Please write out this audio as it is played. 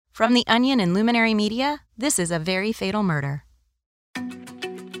From The Onion and Luminary Media, this is A Very Fatal Murder.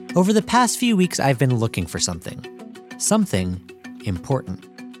 Over the past few weeks, I've been looking for something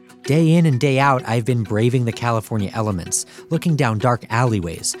important. Day in and day out, I've been braving the California elements, looking down dark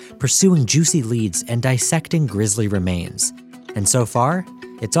alleyways, pursuing juicy leads, and dissecting grisly remains. And so far,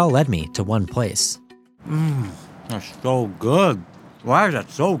 it's all led me to one place. That's so good. Why is that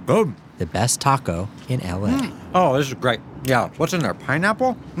so good? The best taco in LA. Oh, this is great. Yeah, what's in there?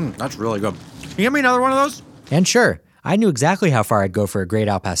 Pineapple? That's really good. Can you get me another one of those? And sure, I knew exactly how far I'd go for a great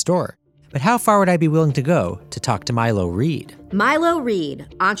al pastor. But how far would I be willing to go to talk to Mylo Reed? Mylo Reed,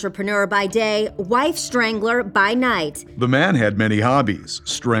 entrepreneur by day, wife strangler by night. The man had many hobbies: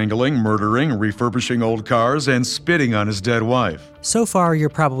 strangling, murdering, refurbishing old cars, and spitting on his dead wife. So far, you're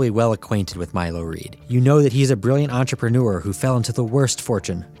probably well acquainted with Mylo Reed. You know that he's a brilliant entrepreneur who fell into the worst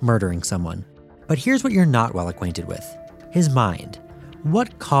fortune, murdering someone. But here's what you're not well acquainted with: his mind.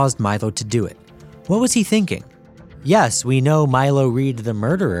 What caused Mylo to do it? What was he thinking? Yes, we know Mylo Reed the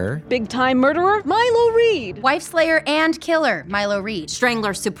murderer. Big-time murderer, Mylo Reed. Wife slayer and killer, Mylo Reed.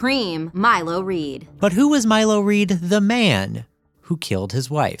 Strangler supreme, Mylo Reed. But who was Mylo Reed the man who killed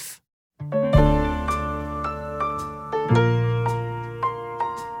his wife?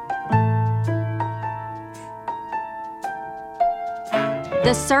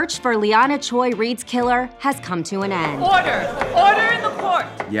 The search for Liana Choi Reed's killer has come to an end. Order in the court.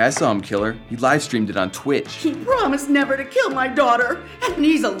 Yeah, I saw him kill her. He live streamed it on Twitch. He promised never to kill my daughter, and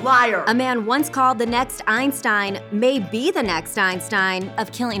he's a liar. A man once called the next Einstein may be the next Einstein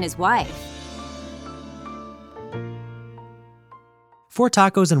of killing his wife. 4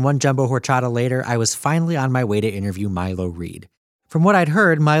 tacos and 1 jumbo horchata later, I was finally on my way to interview Mylo Reed. From what I'd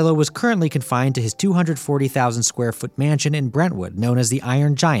heard, Mylo was currently confined to his 240,000 square foot mansion in Brentwood, known as the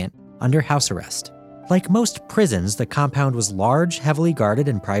Iron Giant, under house arrest. Like most prisons, the compound was large, heavily guarded,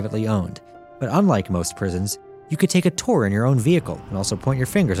 and privately owned. But unlike most prisons, you could take a tour in your own vehicle and also point your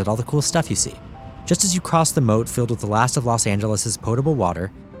fingers at all the cool stuff you see. Just as you cross the moat filled with the last of Los Angeles' potable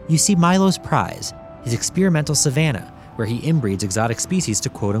water, you see Mylo's prize, his experimental savanna, where he inbreeds exotic species to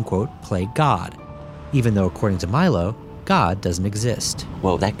quote-unquote play God. Even though, according to Mylo, God doesn't exist.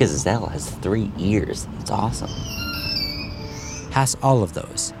 Whoa, that gazelle has 3 ears. It's awesome. Pass all of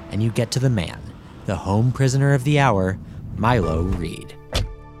those, and you get to the man, the home prisoner of the hour, Mylo Reed.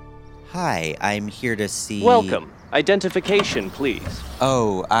 Hi, I'm here to see... Welcome. Identification, please.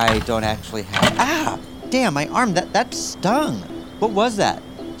 Oh, I don't actually have... Ah! Damn, my arm, that stung. What was that?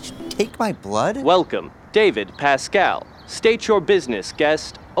 Did you take my blood? Welcome, David Pascal. State your business,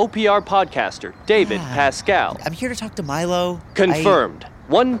 guest. OPR podcaster, David Pascal. I'm here to talk to Mylo. Confirmed.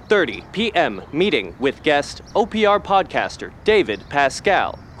 1:30 p.m. meeting with guest, OPR podcaster, David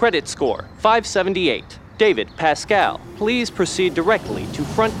Pascal. Credit score, 578. David Pascal. Please proceed directly to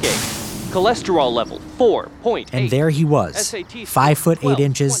front gate. Cholesterol level, 4.8. And there he was, 5 foot 8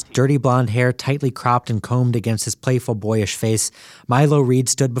 inches, dirty blonde hair tightly cropped and combed against his playful, boyish face. Mylo Reed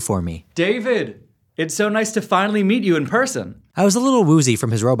stood before me. David, it's so nice to finally meet you in person. I was a little woozy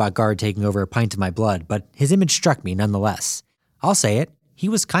from his robot guard taking over a pint of my blood, but his image struck me nonetheless. I'll say it, he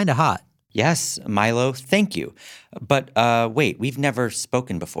was kinda hot. Yes, Mylo, thank you. But, wait, we've never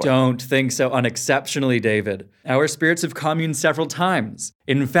spoken before. Don't think so unexceptionally, David. Our spirits have communed several times.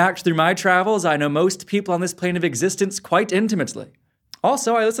 In fact, through my travels, I know most people on this plane of existence quite intimately.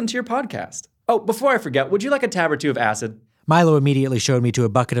 Also, I listen to your podcast. Oh, before I forget, would you like a tab or 2 of acid? Mylo immediately showed me to a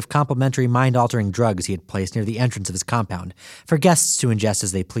bucket of complimentary mind-altering drugs he had placed near the entrance of his compound, for guests to ingest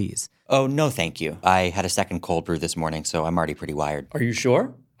as they please. Oh, no thank you. I had a second cold brew this morning, so I'm already pretty wired. Are you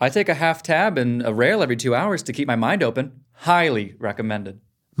sure? I take a half tab and a rail every 2 hours to keep my mind open. Highly recommended.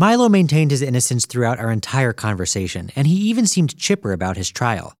 Mylo maintained his innocence throughout our entire conversation, and he even seemed chipper about his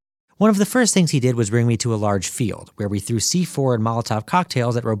trial. One of the first things he did was bring me to a large field, where we threw C4 and Molotov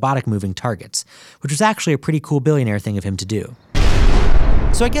cocktails at robotic moving targets, which was actually a pretty cool billionaire thing of him to do.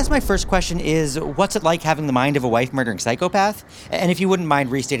 So I guess my first question is, what's it like having the mind of a wife-murdering psychopath? And if you wouldn't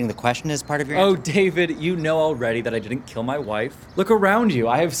mind restating the question as part of your answer. Oh, David, you know already that I didn't kill my wife. Look around you.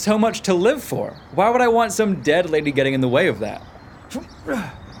 I have so much to live for. Why would I want some dead lady getting in the way of that?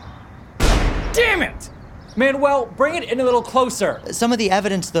 Damn it! Manuel, bring it in a little closer. Some of the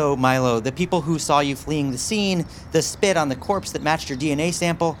evidence, though, Mylo, the people who saw you fleeing the scene, the spit on the corpse that matched your DNA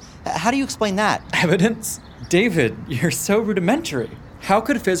sample, how do you explain that? Evidence? David, you're so rudimentary. How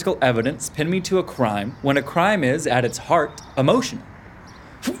could physical evidence pin me to a crime when a crime is, at its heart, emotional?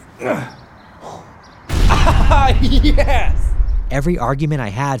 Yes! Every argument I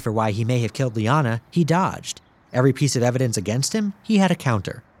had for why he may have killed Liana, he dodged. Every piece of evidence against him, he had a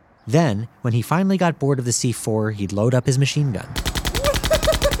counter. Then, when he finally got bored of the C4, he'd load up his machine gun.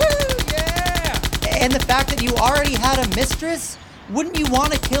 And the fact that you already had a mistress? Wouldn't you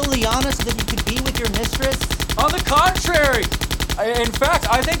want to kill Liana so that you could be with your mistress? On the contrary! In fact,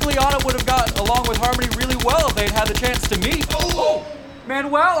 I think Liana would have gotten along with Harmony really well if they'd had the chance to meet. Oh!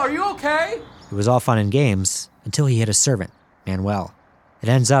 Manuel, are you okay? It was all fun and games until he hit a servant, Manuel. It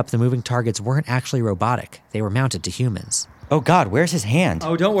ends up the moving targets weren't actually robotic. They were mounted to humans. Oh God, where's his hand?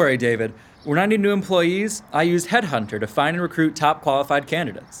 Oh, don't worry, David. When I need new employees, I use Headhunter to find and recruit top qualified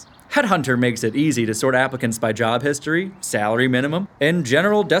candidates. Headhunter makes it easy to sort applicants by job history, salary minimum, and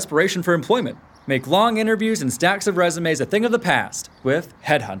general desperation for employment. Make long interviews and stacks of resumes a thing of the past with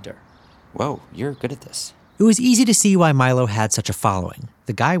Headhunter. Whoa, you're good at this. It was easy to see why Mylo had such a following.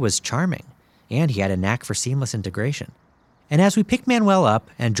 The guy was charming, and he had a knack for seamless integration. And as we picked Manuel up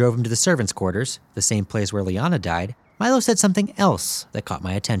and drove him to the servants' quarters, the same place where Liana died, Mylo said something else that caught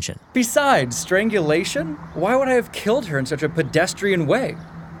my attention. Besides strangulation, why would I have killed her in such a pedestrian way?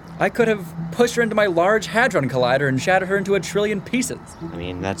 I could have pushed her into my Large Hadron Collider and shattered her into a trillion pieces. I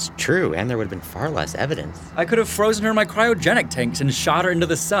mean, that's true, and there would have been far less evidence. I could have frozen her in my cryogenic tanks and shot her into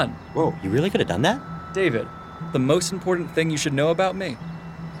the sun. Whoa, you really could have done that? David, the most important thing you should know about me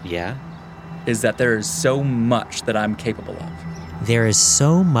Yeah? is that there is so much that I'm capable of. There is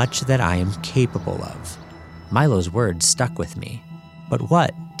so much that I am capable of. Mylo's words stuck with me. But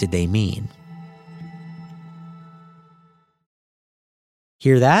what did they mean?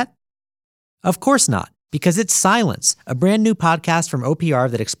 Hear that? Of course not, because it's Silence, a brand new podcast from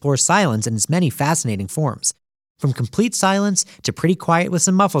OPR that explores silence in its many fascinating forms. From complete silence to pretty quiet with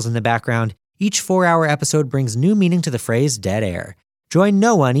some muffles in the background, each 4-hour episode brings new meaning to the phrase dead air. Join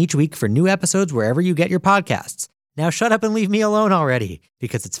No One each week for new episodes wherever you get your podcasts. Now shut up and leave me alone already,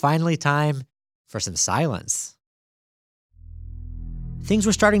 because it's finally time for some silence. Things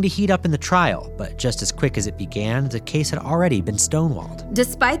were starting to heat up in the trial, but just as quick as it began, the case had already been stonewalled.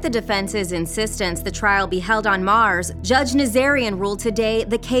 Despite the defense's insistence the trial be held on Mars, Judge Nazarian ruled today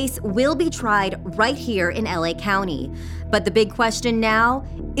the case will be tried right here in LA County. But the big question now,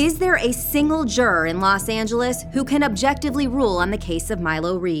 is there a single juror in Los Angeles who can objectively rule on the case of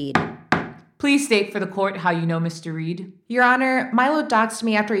Mylo Reed? Please state for the court how you know Mr. Reed. Your Honor, Mylo doxed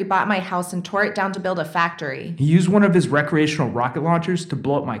me after he bought my house and tore it down to build a factory. He used one of his recreational rocket launchers to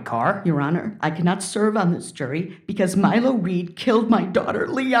blow up my car? Your Honor, I cannot serve on this jury because Mylo Reed killed my daughter,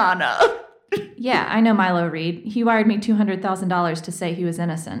 Liana. Yeah, I know Mylo Reed. He wired me $200,000 to say he was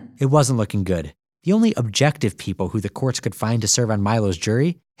innocent. It wasn't looking good. The only objective people who the courts could find to serve on Mylo's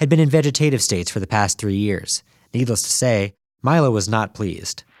jury had been in vegetative states for the past 3 years. Needless to say, Mylo was not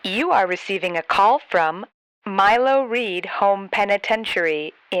pleased. You are receiving a call from Mylo Reed Home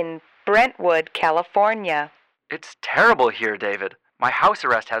Penitentiary in Brentwood, California. It's terrible here, David. My house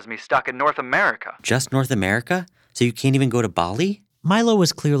arrest has me stuck in North America. Just North America? So you can't even go to Bali? Mylo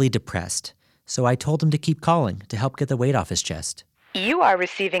was clearly depressed, so I told him to keep calling to help get the weight off his chest. You are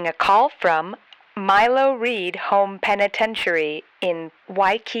receiving a call from Mylo Reed Home Penitentiary in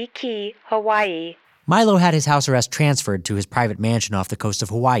Waikiki, Hawaii. Mylo had his house arrest transferred to his private mansion off the coast of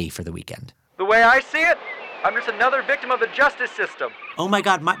Hawaii for the weekend. The way I see it, I'm just another victim of the justice system. Oh my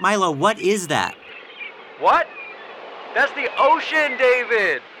God, Mylo, what is that? What? That's the ocean,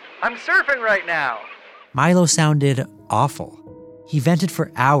 David! I'm surfing right now. Mylo sounded awful. He vented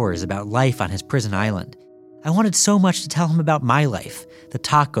for hours about life on his prison island. I wanted so much to tell him about my life, the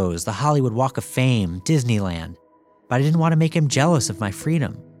tacos, the Hollywood Walk of Fame, Disneyland. But I didn't want to make him jealous of my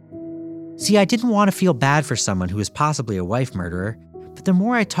freedom. See, I didn't want to feel bad for someone who was possibly a wife murderer, but the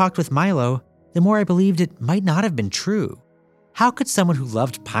more I talked with Mylo, the more I believed it might not have been true. How could someone who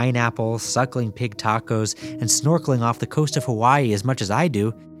loved pineapples, suckling pig tacos, and snorkeling off the coast of Hawaii as much as I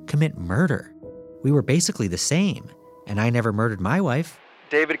do commit murder? We were basically the same, and I never murdered my wife.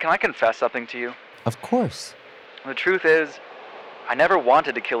 David, can I confess something to you? Of course. The truth is, I never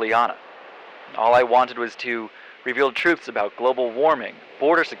wanted to kill Liana. All I wanted was to reveal truths about global warming,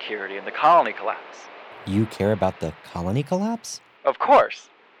 border security, and the colony collapse. You care about the colony collapse? Of course.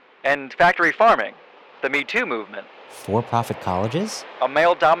 And factory farming, the Me Too movement. For-profit colleges? A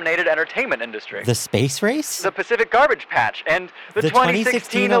male-dominated entertainment industry. The space race? The Pacific Garbage Patch, and the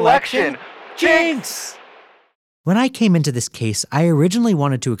 2016 election. Jinx! When I came into this case, I originally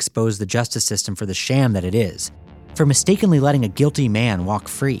wanted to expose the justice system for the sham that it is, for mistakenly letting a guilty man walk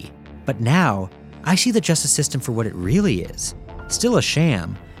free. But now, I see the justice system for what it really is. Still a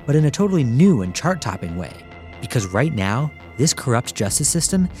sham, but in a totally new and chart-topping way. Because right now, this corrupt justice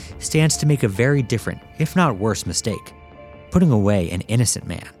system stands to make a very different, if not worse, mistake. Putting away an innocent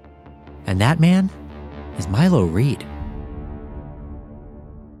man. And that man is Mylo Reed.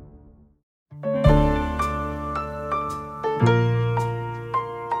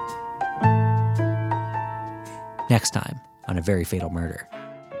 next time on A Very Fatal Murder.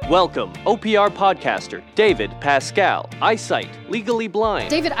 Welcome, OPR podcaster David Pascal, eyesight, legally blind.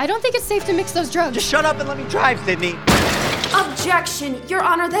 David, I don't think it's safe to mix those drugs. Just shut up and let me drive, Sydney. Objection, Your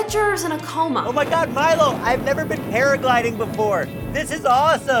Honor, that juror's in a coma. Oh my God, Mylo, I've never been paragliding before. This is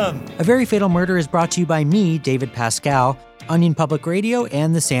awesome. A Very Fatal Murder is brought to you by me, David Pascal, Onion Public Radio,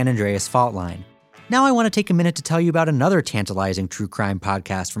 and the San Andreas Fault Line. Now I want to take a minute to tell you about another tantalizing true crime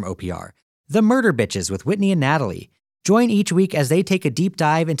podcast from OPR, The Murder Bitches with Whitney and Natalie. Join each week as they take a deep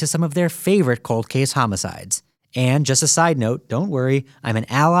dive into some of their favorite cold case homicides. And just a side note, don't worry, I'm an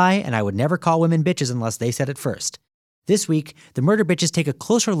ally and I would never call women bitches unless they said it first. This week, the Murder Bitches take a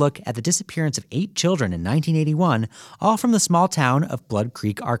closer look at the disappearance of 8 children in 1981, all from the small town of Blood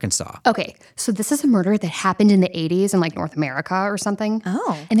Creek, Arkansas. Okay, so this is a murder that happened in the 80s in North America or something.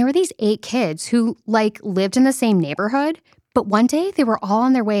 Oh. And there were these 8 kids who lived in the same neighborhood, but one day they were all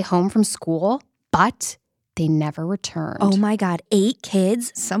on their way home from school, but they never returned. Oh my God, 8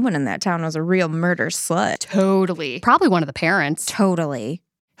 kids? Someone in that town was a real murder slut. Totally. Probably one of the parents. Totally.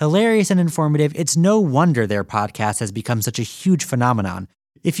 Hilarious and informative, it's no wonder their podcast has become such a huge phenomenon.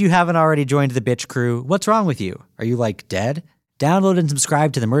 If you haven't already joined the bitch crew, what's wrong with you? Are you dead? Download and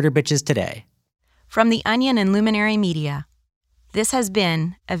subscribe to the Murder Bitches today. From The Onion and Luminary Media, this has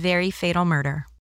been A Very Fatal Murder.